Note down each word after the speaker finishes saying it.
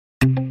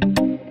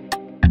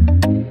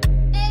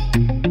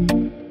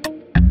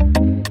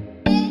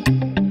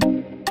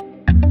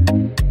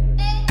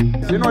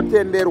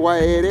kutenderwa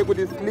here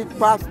kuti split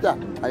pastor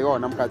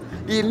aiona mukadzi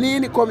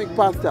inini comic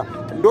pastor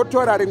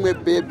ndotora rimwe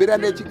bhebhi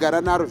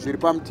ranechigara naro zviri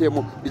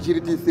pamutemo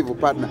ndichiriti civil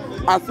partner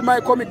asi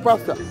my comic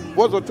pastor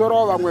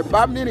vozotorawo vamwe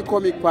bamnini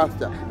comic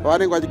pastor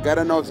vavanenge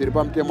vachigara navo zviri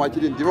pamutemo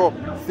vachiti ndivo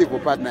civil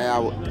partner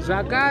yavo.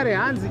 Zvakare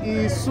hanzi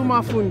isu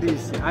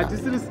mafundisi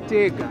hatisiri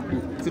stega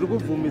tiri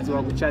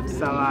kubvumidzwa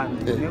kuchatisa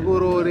vanhu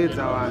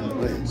nekuroredza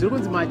vanhu. Zviri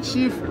kunzi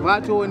machief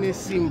vatoo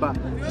nesimba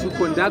to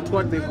conduct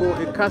what they call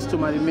a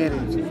customary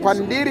marriage.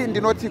 Kwandiri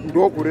ndinoti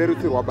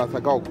ndokurerutsirwa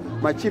basa kauko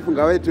machifu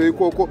ngavaitewo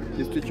ikoko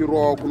isu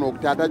tichirowawo kuno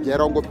kuti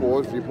atajaira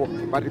kungopiwawo zvipo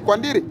but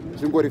kwandiri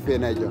zvingori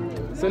fena icho.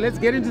 So let's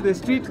get into the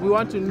street. We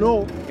want to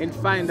know and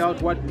find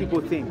out what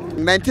people think.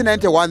 In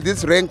 1991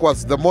 this rank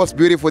was the most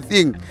beautiful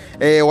thing.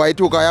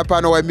 Waiti ukauya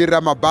pano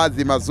waimirira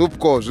mabhazi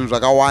mazupco zvinhu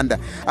zvakawanda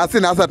asi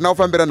nhasi hatina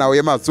kufambira nhau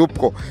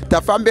yemazupco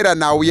tafambira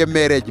nhau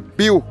yemarriage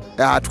bill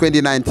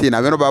 2019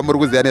 havenoba muri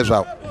kuziva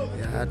nezvavo?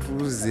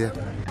 Hatikuziva.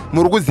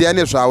 Muri kuziva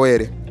nezvavo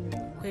here?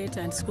 Kwete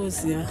handisi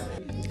kuziva.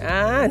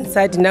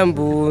 Ndisati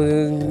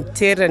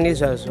ndamboteerera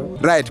nezvazvo.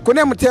 Right,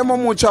 kune mutemo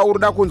mutsva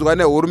urida kunzwa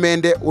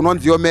nehurumende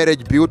unonziwo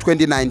marriage bill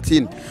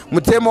 2019.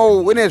 Mutemo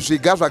uyu une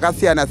zviga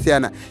zvakasiyana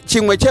siyana.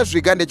 Chimwe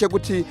chezviga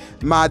ndechekuti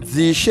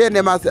madzishe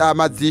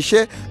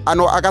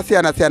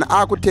akasiyana siyana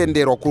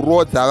akutenderwa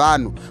kurodza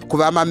vanhu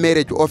kuva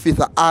marriage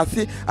officer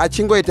asi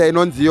achingoita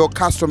inonziwo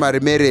customary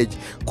marriage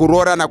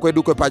kuroorana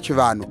kwedu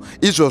kwepachivanhu.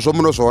 Izvozvo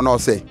munozvionawo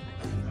sei?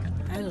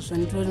 Aizvozvo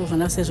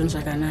ndinozviona sezvinhu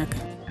zvakanaka.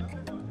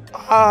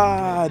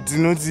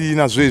 Tinoti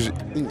nazvo izvi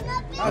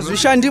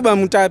hazvishandiba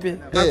mutape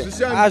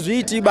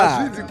hazviitiba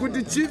hazvidzi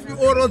kuti chief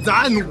orodza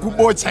anhu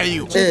kubocha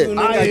iyo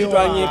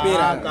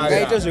unengaitwanyepera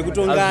ngaite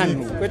zvekutonga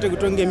anhu kwete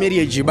kutonge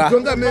marriage ba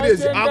kutonga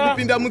marriage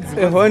akupinda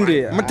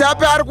honde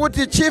mutape ari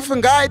kuti chief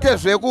ngaaite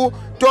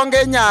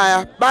zvekutonge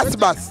nyaya basi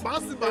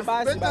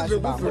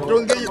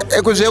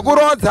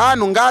zvekurodza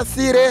anhu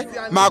ngaasire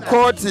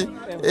makoti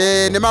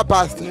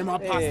nemapasta.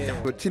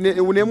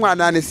 Une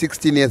mwana ane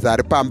 16 years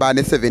ari pamba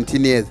ane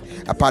 17 years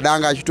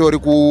padanga achitori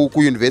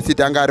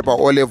kuuniversity anga ari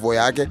pa-O level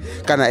yake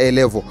kana A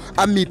level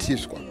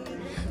amitiswa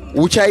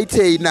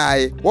uchaitei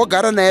naye?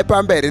 Wogara naye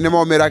pamba here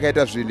nemaomero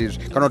akaita zvinhu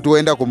izvi kana kuti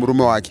woenda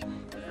kumurume wake?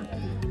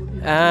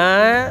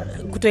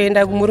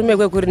 Kutoenda kumurume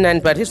kwekuri nani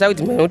but izva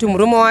kuti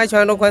murume wacho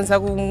anokwanisa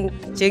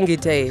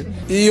kuchengeta here.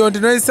 Iyo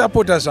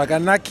ndinoisapota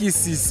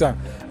zvakanakisisa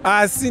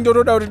asi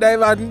ndotoda kuti dai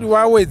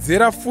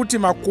wawedzera futi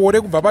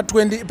makore kubva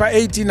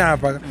pa18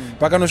 apa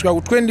pakanosvika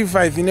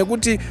ku25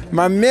 nekuti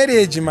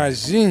mamarriage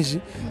mazhinji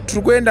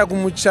tiri kuenda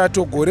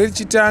kumuchato gore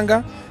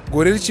richitanga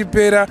gore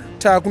richipera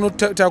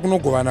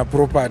takunogovana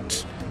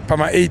property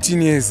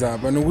pama18 years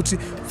apa nokuti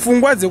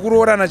pfungwa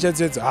dzekuroorana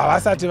chadzo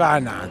havasati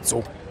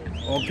vanadzo.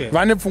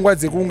 Vane pfungwa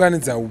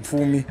dzekuunganidza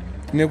upfumi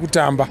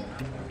nekutamba.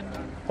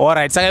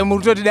 Alright, saka muri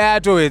kutoti dai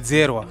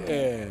atowedzerwa.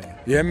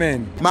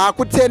 Yemen.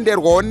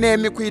 Makutenderwawo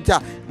nemi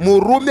kuita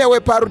murume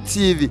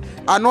weparutivi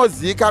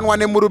anozivikanwa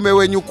nemurume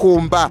wenyu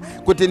kumba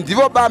kuti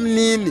ndivo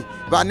bamnini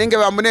vanenge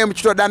vamune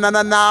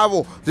muchitodanana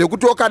navo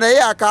zvekuti kana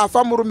iye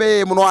akafa murume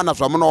yeye munowana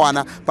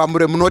zvamunowana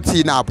pamure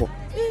munoti napo.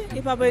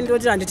 Ipapo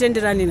ndoti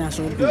handitenderani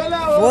nazvo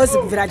vhozi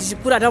kubvira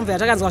tichikura tamubvira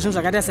takanzwa zvinhu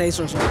zvakaita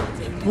saizvozvo.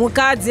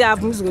 Mukadzi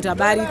haabvumidzwi kuti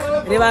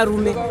abarika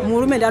revarume,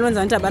 murume ndanonzi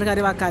anoti abarika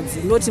revakadzi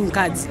ndoti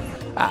mukadzi.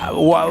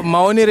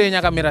 Maonero enyu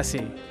akamira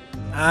sei?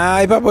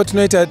 Ipapo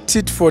tinoita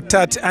tit for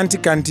tat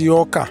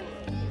antikandiyoka.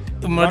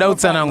 Munoda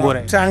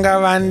kutsanangura tanga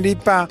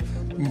vandipa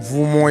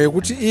mvumo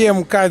yekuti iye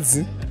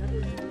mukadzi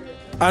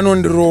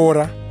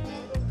anondiroora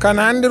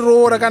kana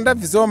andiroora kana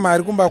ndabvisawo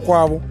mari kumba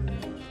kwavo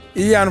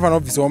iye anofanira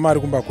kubvisawo mari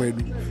kumba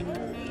kwedu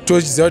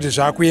tochiziva kuti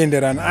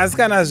zvakuenderana asi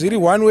kana zviri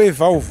one way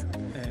valve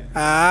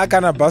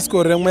kana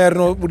bhasikoro remweya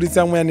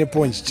rinobuditsa mweya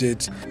neponji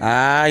chete.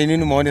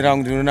 Inini maonero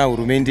angu ndinoona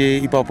hurumende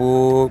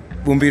ipapo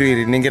bumbiro iri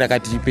rinenge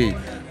rakati ipei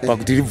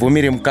pakuti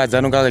ribvumire mukadzi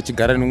anonge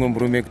achigara nemumwe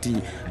murume kuti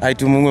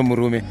aite mumwe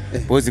murume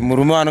bhozi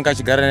murume anonge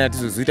achigara naye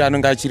atizozivi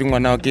anonge achiri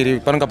mwana wake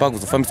panonga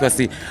pakuzofambiswa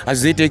sei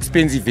hazvizoita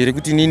expensive here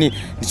kuti nini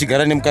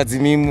ndichigara nemukadzi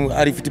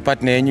ari futi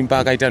partner yenyu mba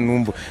akaita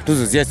nhumbu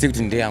tozoziva sei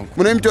kuti ndeyangu.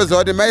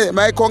 Munoimitoziva kuti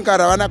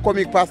maikonkara vana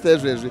comic pastor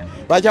izvezvi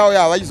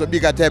vachauya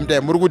vachizobika time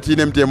muri kuti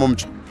ine mutemo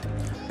mutsva?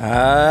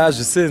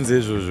 Zvisenze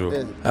izvozvo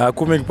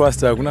comic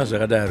pastor hakuna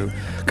zvakadaro.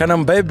 Kana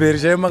mubhaibheri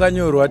chaivo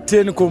makanyorwa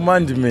 10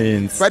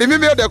 commandments. But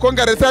imimi yoda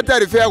konga risati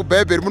arifeya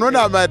kubhaibheri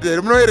munonamata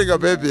here munoerenga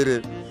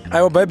bhaibheri?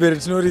 Aiwa bhaibheri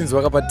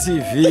tinorinzwa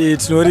paTV,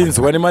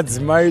 tinorinzwa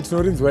nemadzimai,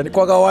 tinorinzwa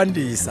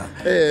kwakawandisa.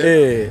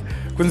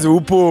 Kunzi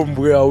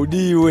upombwe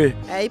haudiwe.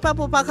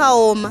 Ipapo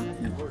pakaoma.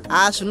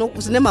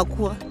 Zvine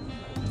makuva.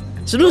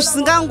 Zvinhu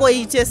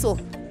zvisingangoite so.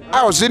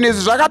 Zvinhu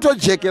izvi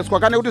zvakatojekeswa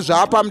kana kuti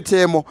zvaapa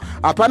mutemo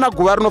hapana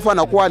guva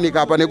rinofanira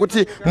kuwanika apa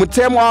nekuti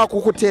mutemo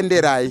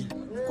wakukutenderai.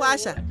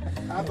 Kwasha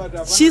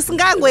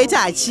chisingangoita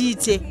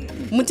hachiite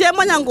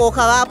mutemo nyange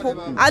ukavapo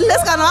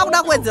unless kana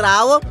vakuda kuwedzera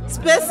havo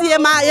space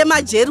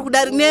yemajeri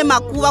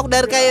nemakuva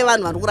kudarika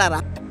yevanhu vari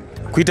kurarama.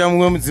 Kuita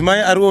mumwe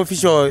mudzimai ari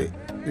official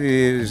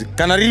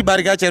kana riri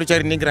barika chairo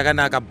charinenge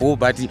rakanaka bo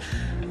but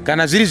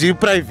kana zviri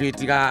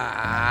private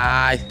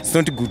it's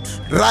not good.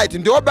 Right,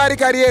 ndiwo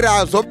barika riye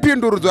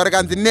razopindurudzwa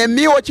rikanzi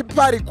nemiwo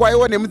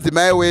chiparikwa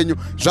nemudzimai wenyu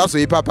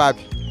zvazoipa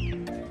papi?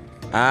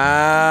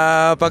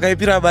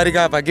 Pakaipira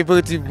barika pake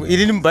pekuti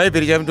inini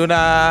mubhaibheri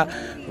chamndoona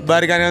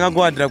barika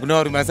rakangowandira kuna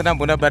varume asi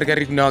ndamboona barika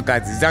riri kuna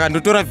vakadzi, saka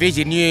ndotora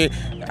version iye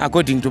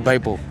according to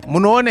Bible.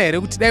 Munoona here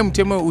kuti dai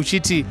mutemo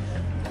uchiti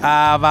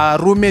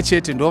varume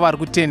chete ndo vari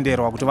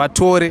kutenderwa kuti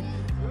vatore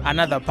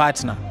another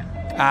partner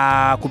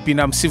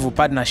kupinda mucivil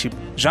partnership,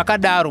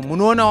 zvakadaro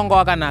munoona wanga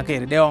wakanaka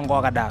here? Dai wanga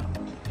wakadaro?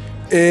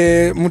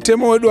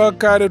 Mutemo wedu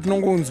wakare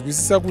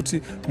tinongonzwisisa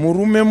kuti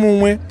murume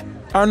mumwe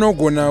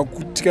anogona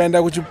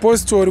tikaenda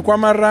kuchipostori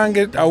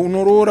kwamarange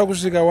unoroora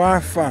kusvika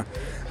wafa,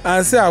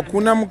 asi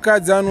hakuna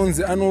mukadzi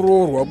anonzi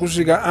anoroorwa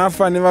kusvika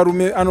afa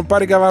nevarume,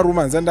 anoparika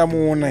varume hanza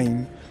ndamuona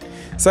ini.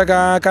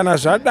 Saka kana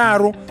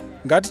zvadaro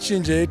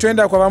ngatichinjei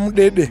toenda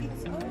kwavamudede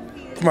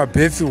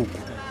kumabhethi uku,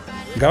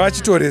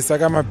 ngavachitoresa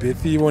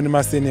kamabhethi ivo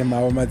nemasenema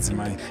avo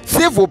madzimai.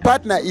 Civil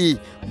partner iyi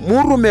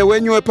murume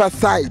wenyu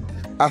wepaside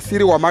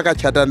asiri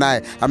wamakachata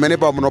naye, amene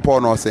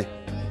pamunopaona se?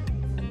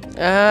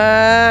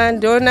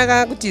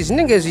 Ndoona kuti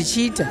zvinenge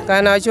zvichiita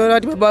kana vachiona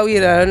kuti baba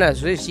wirana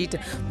nazvo zvichiita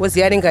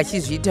woziya anenge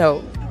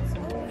achizviitawo.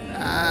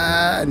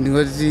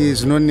 Ndingoti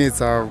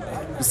zvinonetsa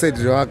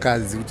kusaidi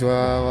revakadzi kuti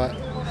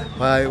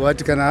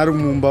wati kana ari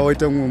mumba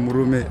woita mumwe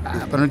murume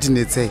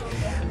panotinetsei,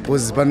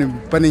 because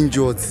pane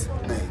njodzi.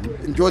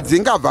 Njodzi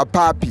ingabva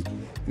papi?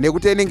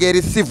 Nekuti inenge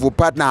iri civil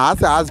partner,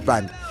 hasi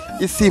husband,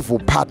 civil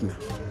partner.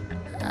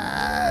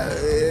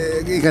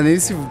 Kana iri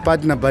civil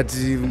partner but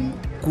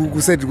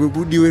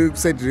kudiwe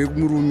kusaidi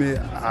rekumurume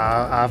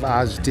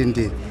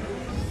hazvitenderi.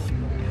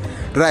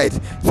 Right,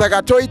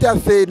 saka toita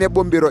sei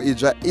nebumbiro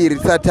idzva iri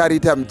risati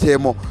tarita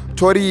mutemo?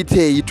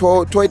 Toriitei,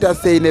 toita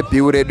sei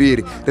nebhiu redu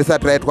iri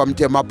risati raitwa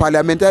mutemo?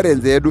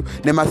 Maparliamentarians edu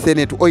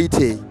nemaseneti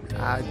oitei?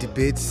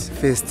 Debate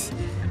first.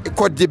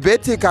 Ko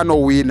debate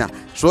ikanowina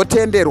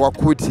zvotenderwa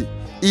kuti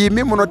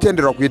imi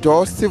munotenderwa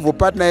kuitawo civil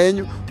partner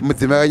yenyu,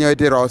 mudzimai wenyu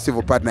oiterawo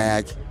civil partner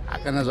yake.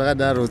 Kana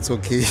zvakadaro it's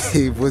okay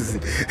because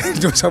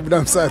ndochabuda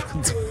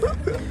musarudzo.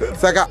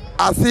 Saka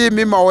asi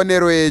imi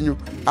maonero enyu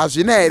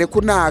hazvina here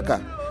kunaka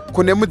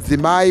kune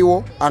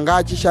mudzimaiwo anga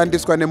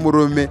achishandiswa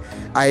nemurume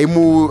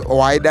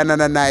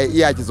waidanana naye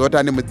iye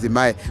achizota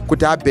nemudzimai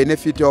kuti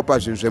abhenefitewo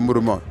pazvinhu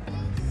zvemurume?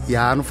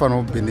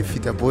 Anofanira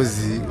kubenefita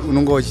because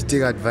unonga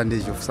uchiteka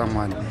advantage of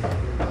someone.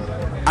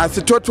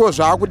 Asi totiwo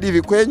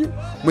zvaakudivi kwenyu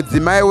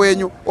mudzimai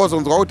wenyu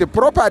ozonzwa kuti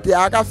property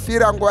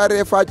akafira nguva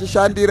refu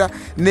achishandira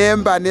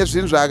nemba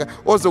nezvinhu zvaka,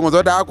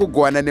 ozongonzwa kuti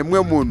akugwana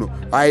nemumwe munhu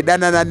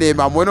aidanana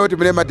nemi, hamuone kuti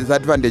mune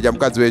madisadvantage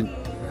amukadzi wenyu?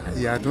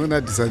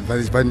 Tinoona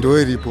disadvantage but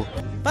ndo iripo.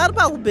 Pari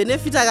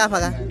pakubhenefita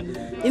kapaka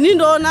ini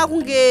ndoona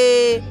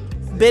kunge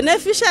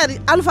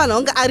beneficiary anofanira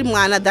kunge ari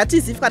mwana, that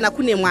is if kana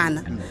kune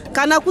mwana.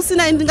 Kana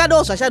kusina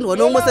ndingadawo zvashandwa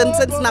nomwe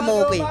sendisina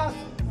maoko iyi.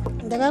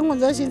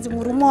 Ndakangonzwa zvinzi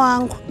murume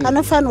wangu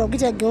anofanirwa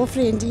kuita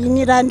girlfriend,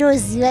 ini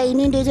randoziva,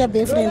 ini ndoita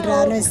boyfriend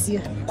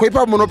raanoziva.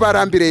 Kuipa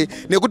munoparambirei?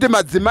 Nekuti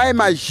madzimai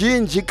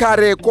mazhinji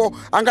kareko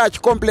anga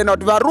achikomplaina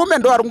kuti varume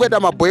ndo vari kungoita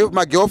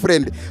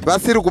magirlfriend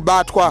vasiri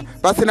kubatwa,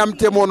 vasina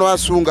mutemo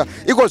unovasunga.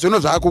 Iko zvino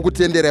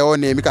zvaakukutenderaiwo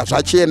nemi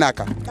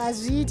zvachenaka?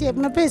 Hazviite,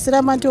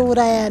 munopedzisira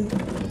matourayana.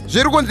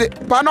 Zviri kunzi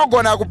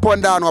panogona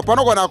kupondanwa,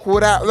 panogona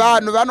kuura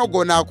vanhu,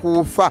 vanogona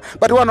kufa,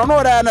 but vanhu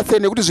vanourayana sei?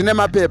 Nekuti zvine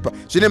mapepa,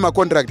 zvine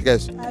macontract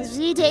kaizvo.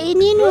 Hazviite,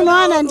 inini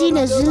unowana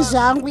ndine zvinhu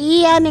zvangu,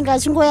 iye anenge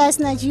achingoya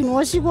asina chinhu,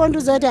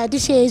 osvikonduza kuti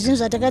hatishei zvinhu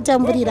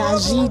zvatakatamburira.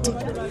 Hazviite.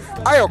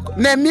 Ayo,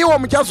 nemiwo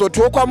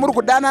muchazotiwo kwamuri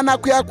kudanana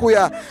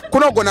kuya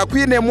kunogona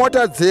kuine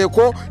mota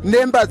dzeko,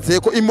 nemba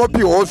dzeko,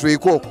 imopiwozvo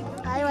ikoko.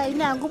 Aiwa,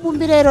 ini hangu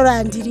bumbiro iro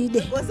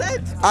randiride.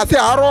 Asi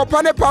haro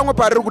pane pamwe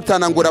pariri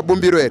kutsanangura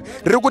bumbiro iri,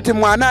 riri kuti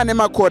mwana ane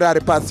makore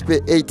ari pasi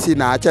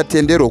pe18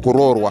 haachatenderwi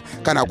kuroorwa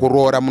kana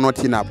kuroora.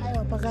 Munotinapo?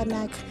 Aiwa,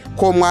 pakanaka.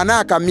 Ko mwana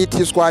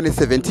akamitiswa ane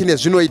 17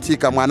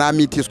 zvinoitika, mwana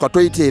amitiswa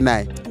toitei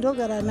naye?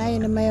 Ndogara naye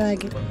nemai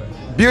vake.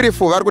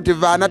 Beautiful. Vari kuti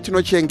vana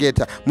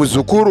tinochengeta,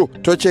 muzukuru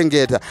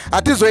tochengeta.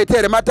 Hatizoita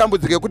here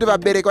matambudziko ekuti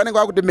vabereki vanenge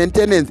vakuti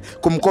maintenance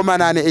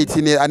kumukomana ane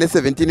 18 ane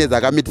 17 years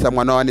akamitisa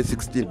mwana wane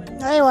 16.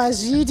 Aiwa,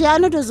 zviite,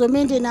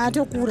 anotozomendena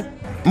atokura.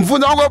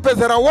 Mubvunzo wangu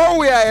wekupedzisira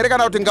wouya here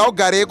kana kuti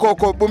ngaugare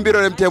ikoko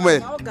bumbiro remutemo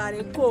here? Ngaugare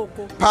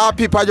ikoko.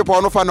 Papi pacho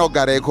paunofanira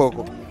kugara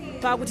ikoko?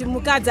 Pakuti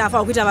mukadzi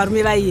afa kuita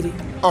varume vairi.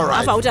 All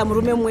right. Afa kuita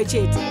murume mumwe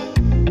chete.